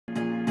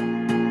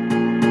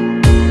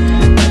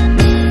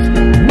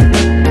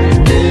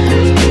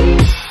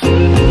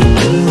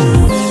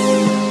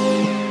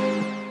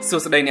សួ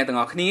ស្តីអ្នកទាំង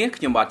អស់គ្នា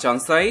ខ្ញុំបាទចន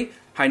សី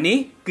ហើយនេះ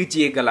គឺ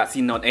ជា Galaxy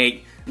Note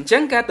 8 អញ្ចឹ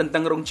ងការតន្ទឹ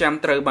ងរង់ចាំ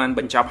ត្រូវបានប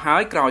ញ្ចប់ហើ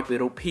យក្រោយពី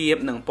រូបភាព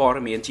និងព័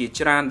ត៌មានជា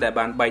ច្រើនដែល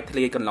បានបែកធ្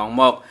លាយកន្លង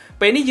មក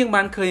ពេលនេះយើង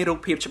បានឃើញរូប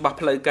ភាពច្បាស់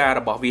ផ្លូវការ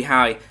របស់វា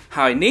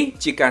ហើយនេះ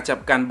ជាការចា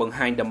ប់កាន់បង្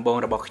ហាញដំបូង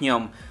របស់ខ្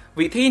ញុំ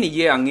វិធីនិ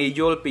យាយឲ្យងាយ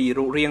យល់ពី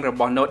រូបរាងរ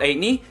បស់ Note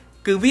 8នេះ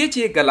គឺវា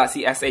ជា Galaxy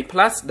S8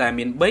 Plus ដែល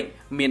មានប៊ិច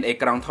មានអេ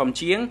ក្រង់ធំ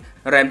ជាង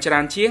RAM ច្រើ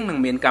នជាងនិង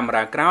មានកាមេ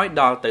រ៉ាក្រោយ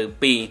ដល់ទៅ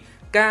2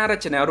ការរ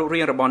ចនារូប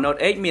រាងរបស់ Note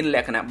 8មានល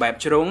ក្ខណៈបែប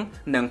ជ្រុង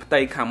និងផ្ទៃ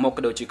ខាងមុខ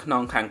ក៏ដូចជាខ្ន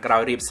ងខាងក្រោ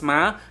យរាបស្មើ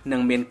និ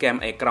ងមានគែម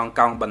អេក្រង់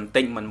កោងបន្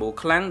តិចមិនមូល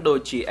ខ្លាំងដូច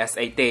ជា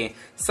S8 ទេ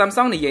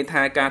Samsung និយាយ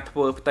ថាការធ្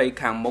វើផ្ទៃ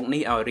ខាងមុខ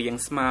នេះឲ្យរាង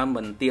ស្មើ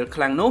មិនទាល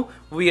ខ្លាំងនោះ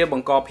វាប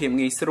ង្កភាព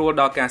ងាយស្រួល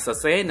ដល់ការសរ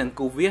សេរនិង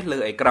គូសវាសលើ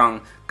អេក្រង់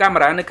កាមេ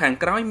រ៉ានៅខាង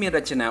ក្រោយមានរ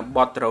ចនាប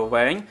ថទ្រ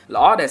វែង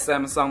ល្អដែល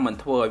Samsung មិន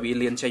ធ្វើឲ្យវា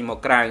លៀនចេញមក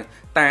ក្រៅ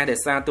តែដោយ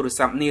សារទូរ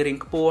ស័ព្ទនេះរាង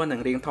ខ្ពស់និង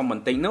រាងធំប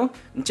ន្តិចនោះ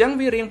អញ្ចឹង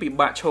វារាងពិ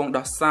បាកឈោង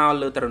ដោះសោ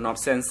លើទ្រនាប់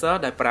sensor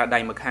ដែលប្រើដៃ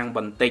ម្ខាងប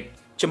ន្តិច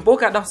ចំពោះ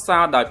ការដោះសោ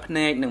ដោយភ្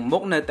នែកនិងមុ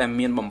ខនៅតែ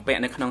មានបំពាក់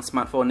នៅក្នុង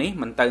smartphone នេះ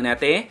មិនទៅណា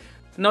ទេ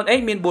Note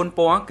 8 មាន4ព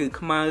ណ៌គឺ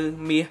ខ្មៅ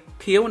មាស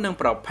ខៀវនិង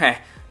ប្រផេះ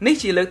នេះ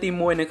ជាលើកទី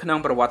1នៅក្នុង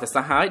ប្រវត្តិ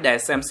សាស្ត្រហើយដែល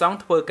Samsung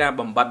ធ្វើការ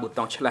បំបត្តិប៊ូ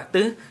តុងឆ្លាស់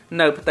ទិស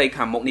នៅផ្ទៃ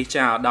ខាងមុខនេះ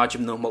ចោលដោយ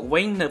ជំនួសមក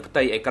វិញនៅផ្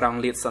ទៃអេក្រង់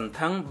លាតសន្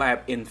ធឹងបែប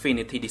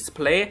Infinity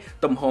Display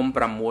ទំហំ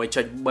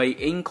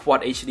 6.3 inch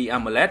Quad HD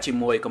AMOLED ជា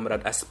មួយកម្រិត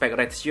aspect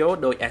ratio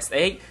ដូច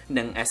S8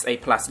 និង S8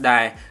 Plus ដែ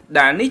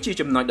លនេះជា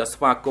ចំណុចដ៏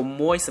ស្វាគមន៍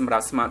មួយសម្រា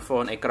ប់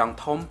smartphone អេក្រង់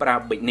ធំប្រើ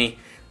ប៊ិចនេះ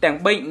ទាំង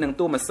ប៊ិចនិង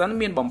តួម៉ាស៊ីន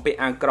មានបំពាក់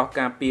អាវក្រោះ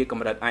ការពារក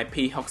ម្រិត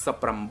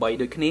IP68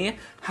 ដូចគ្នា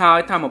ហើយ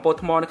ថាមពល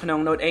ថ្មនៅក្នុង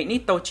Note 8នេះ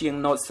តូចជាង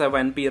Note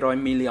 7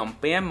 200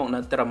 mAh មកនៅ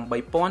ត្រឹម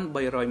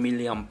 3300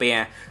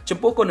 mAh ចំ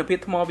ពោះគុណភាព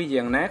ថ្មវា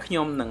យ៉ាងណាខ្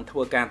ញុំនឹងធ្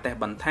វើការតេស្ត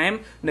បន្ថែម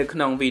នៅក្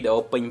នុងវីដេអូ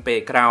ពេញពេល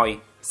ក្រោយ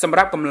សម្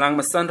រាប់កម្លាំង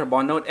ម៉ាស៊ីនរប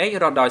ស់ Note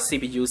 8រកដោយ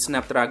CPU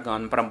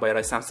Snapdragon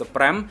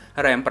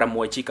 835 RAM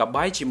 6GB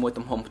ជាមួយ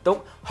ទំហំផ្ទុក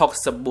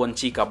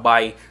 64GB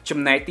ចំ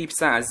ណែកទីផ្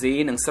សារអាស៊ី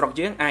និងស្រុក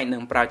យើងអាចនឹ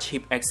ងប្រើ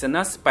chip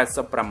Exynos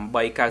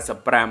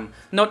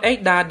 8895 Note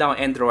 8ដើរដោយ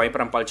Android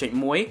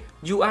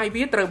 7.1 UI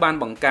វាត្រូវបាន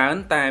បង្កើន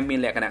តែមាន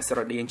លក្ខណៈស្រ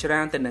ដៀងច្រើ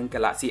នទៅនឹង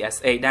Galaxy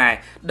S8 ដែរ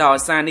ដោយ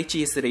សារនេះ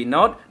ជាស៊េរី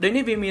Note ដូច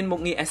នេះវាមានមុខ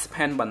ងារ S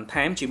Pen បន្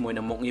ថែមជាមួយ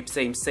នឹងមុខងារផ្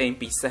សេង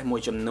ពិសេសមួ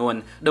យចំនួន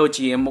ដូច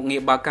ជាមុខងា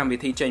របើកកម្មវិ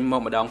ធីចេញម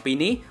កម្ដងពីរ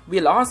នេះវា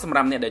ល្អសម្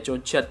រាប់អ្នកដែលចូល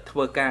ចិត្តធ្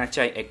វើការ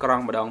ចែកអេក្រ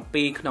ង់ម្ដង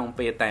ពីរក្នុង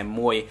ពេលតែ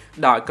មួយ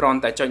ដោយគ្រាន់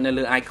តែចុចនៅ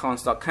លើ icon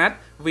shortcut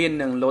វា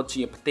នឹងលោត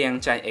ជាផ្ទាំង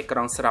ចែកអេក្រ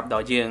ង់ស្រាប់ដ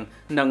ល់យើង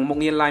និងមុខ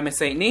ងារ Line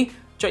Message នេះ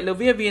ចុចលើ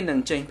វានឹង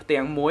ចេញផ្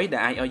ទាំងមួយដែ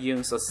លអាចឲ្យយើង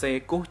សរសេរ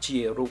គូសជា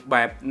រូប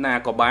បែបណា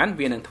ក៏បាន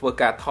វានឹងធ្វើ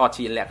ការថត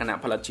ជាលក្ខណៈ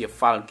ផលិតជា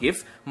file GIF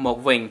មក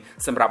វិញ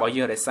សម្រាប់ឲ្យ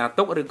យើងរក្សា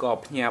ទុកឬក៏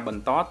ផ្ញើប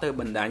ន្តទៅ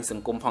បណ្ដាញស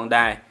ង្គមផង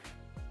ដែរ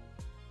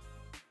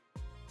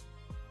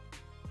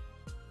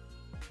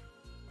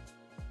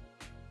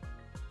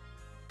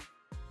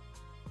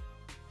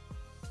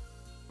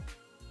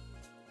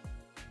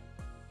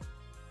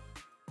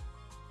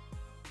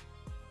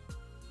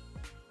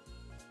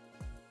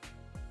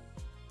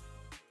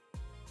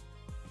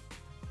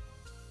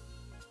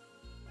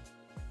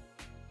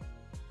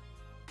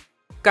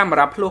កាមេ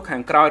រ៉ាភ្លោះខា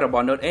ងក្រោយរប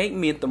ស់ Note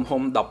 8 មានទំ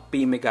ហំ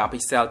12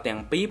 megapixel ទាំង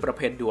ពីរប្រ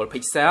ភេទ Dual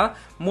Pixel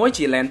មួយ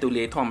ជា lens ទូ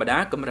លាយធម្មតា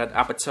កម្រិត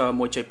aperture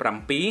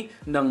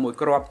 1.7 និងមួយ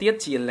គ្រាប់ទៀត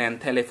ជា lens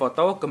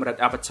telephoto កម្រិត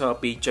aperture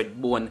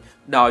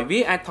 2.4 ដោយវា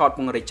អាចថតព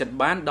ង្រីកចិត្ត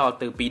បានដល់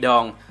ទៅ2ដ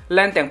ង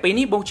lens ទាំងពីរ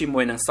នេះបូកជា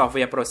មួយនឹង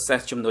software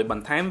process ជំនួយប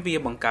ន្ថែមវា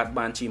បង្កើត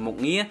បានជាមុខ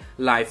ងារ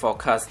Live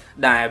Focus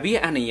ដែលវា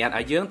អនុញ្ញាត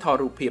ឲ្យយើងថត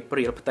រូបភាពព្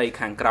រាលផ្ទៃ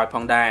ខាងក្រោយផ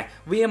ងដែរ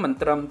វាមិន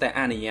ត្រឹមតែ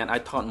អនុញ្ញាតឲ្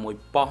យថតមួយ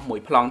ប៉ោះមួយ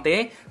ប្លង់ទេ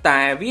តែ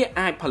វា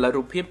អាចផលិត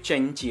រូបភាពចេ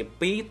ញជា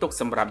2ទុក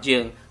សម្រាប់យើ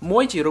ងមួ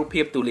យជារូប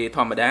ភាពទូលាយធ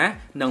ម្មតា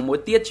និងមួយ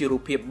ទៀតជារូ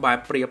បភាពបែប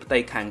ព្រាលផ្ទៃ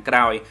ខាងក្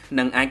រោយ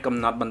និងអាចកំ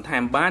ណត់បន្ថែ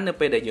មបាននៅ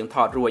ពេលដែលយើងថ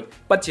តរួច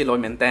ពិតជាលុយ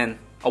មែនតើ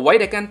អ្វី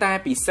ដែលកាន់តែ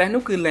ពិសេស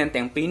នោះគឺ lens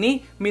ទាំងពីរនេះ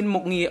មានមុ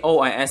ខងារ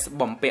OIS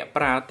បំពាក់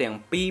ប្រើទាំង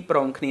ពីរព្រ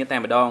មគ្នាតែ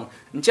ម្ដង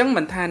អញ្ចឹង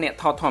មិនថាអ្នក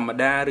ថតធម្ម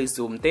តាឬ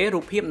zoom ទេរូ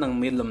បភាពនឹង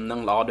មានលំនឹង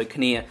ល្អដូច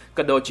គ្នា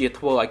ក៏ដូចជា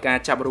ធ្វើឲ្យការ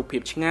ចាប់រូបភា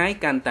ពឆ្ងាយ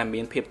កាន់តែ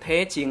មានភាពថេ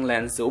រជាង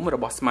lens zoom រ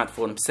បស់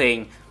smartphone ផ្សេង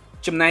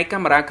ចំណែកកា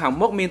មេរ៉ាខាង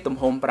មុខមានទំ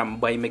ហំ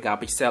8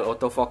 megapixel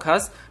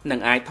autofocus និង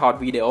អាចថត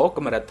វីដេអូក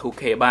ម្រិត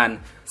 2K បាន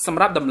សម្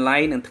រាប់តម្លៃ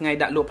និងថ្ងៃ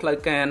ដាក់លក់ផ្លូវ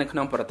ការនៅក្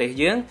នុងប្រទេស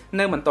យើង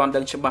នៅមិនទាន់ដឹ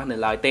ងច្បាស់នៅ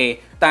ឡើយទេ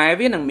តែ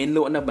វានឹងមានល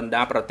ក់នៅបណ្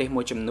ដាប្រទេស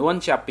មួយចំនួន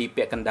ចាប់ពី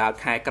ពាក់កណ្ដាល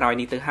ខែក្រោយ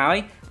នេះទៅហើយ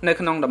នៅ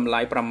ក្នុងតម្លៃ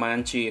ប្រមាណ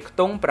ជាខ្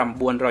ទង់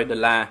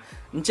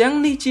$900អញ្ចឹង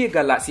នេះជា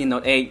Galaxy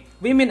Note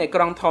 8វាមានអេក្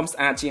រង់ធំស្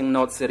អាតជាង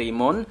Note series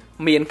មុន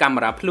មានកា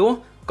មេរ៉ាភ្លោះ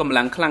កម្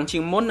លាំងខ្លាំងជា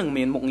ងមុននិង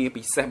មានមុខងារ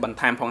ពិសេសបន្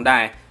ថែមផង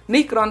ដែរ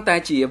នេះគ្រាន់តែ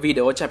ជាវី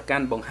ដេអូចាប់កា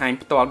ន់បង្ហាញ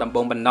ផ្ទាល់ដំ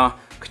បូងប៉ុណ្ណោះ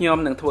ខ្ញុំ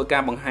នឹងធ្វើកា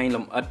របង្ហាញល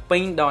ម្អិតពេ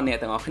ញដល់អ្នក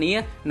ទាំងអស់គ្នា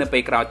នៅពេ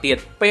លក្រោយទៀត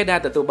ពេលដែល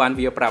ទទួលបាន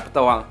វាប្រើផ្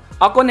ទាល់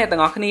អរគុណអ្នកទាំ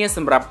ងអស់គ្នាស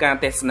ម្រាប់ការ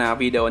ទស្សនា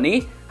វីដេអូនេះ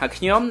ហើយ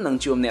ខ្ញុំនឹង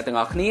ជួបអ្នកទាំង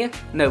អស់គ្នា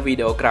នៅវី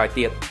ដេអូក្រោយ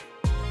ទៀត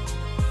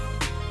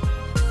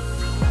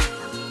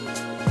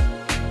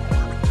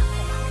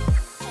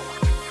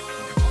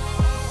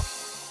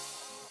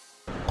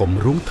គ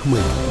ម្រោងថ្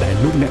មីដែល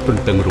លោកអ្នកទ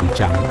ន្ទឹងរង់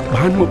ចាំ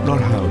បានមកដ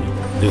ល់ហើយ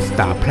The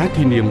Star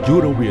Platinum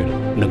Euroville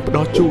នឹងផ្ដ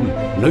ល់ជូន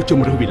នៅជ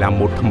ម្រើសវិឡា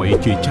ម៉ូដថ្មី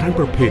ជាច្រើន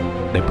ប្រភេទ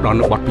ដែលផ្ដល់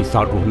នូវបទពិសោ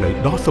ធន៍រស់នៅ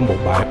ដ៏សម្បូរ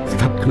បែបស្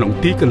ថិតក្នុង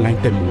ទីកន្លែង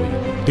តែមួយ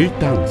ទី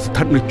តាំងស្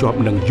ថិតនៅជាប់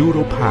នឹង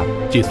Euro Park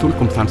ជាសួន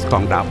កម្សាន្តស្ត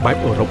ង់ដារបែប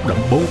អឺរ៉ុបដំ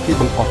បូងគេ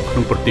បង្អស់ក្នុ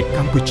ងប្រទេសក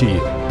ម្ពុជា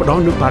ផ្ដ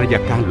ល់នូវបរិយា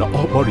កាសល្អ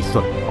បរិសុ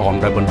ទ្ធអម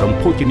ដោយបណ្ដុំ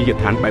ភោជនីយ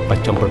ដ្ឋានបែបប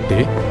ច្ចឹមប្រទេ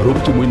សរួម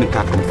ជាមួយនឹង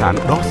ការកម្សាន្ត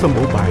ដ៏សម្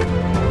បូរបែប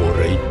បុ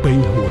រីពេញ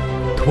ហួត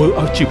ធ្វើ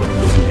ឲ្យជីវិត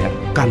លោកអ្នក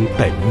កាន់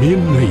តែមាន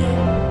ន័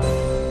យ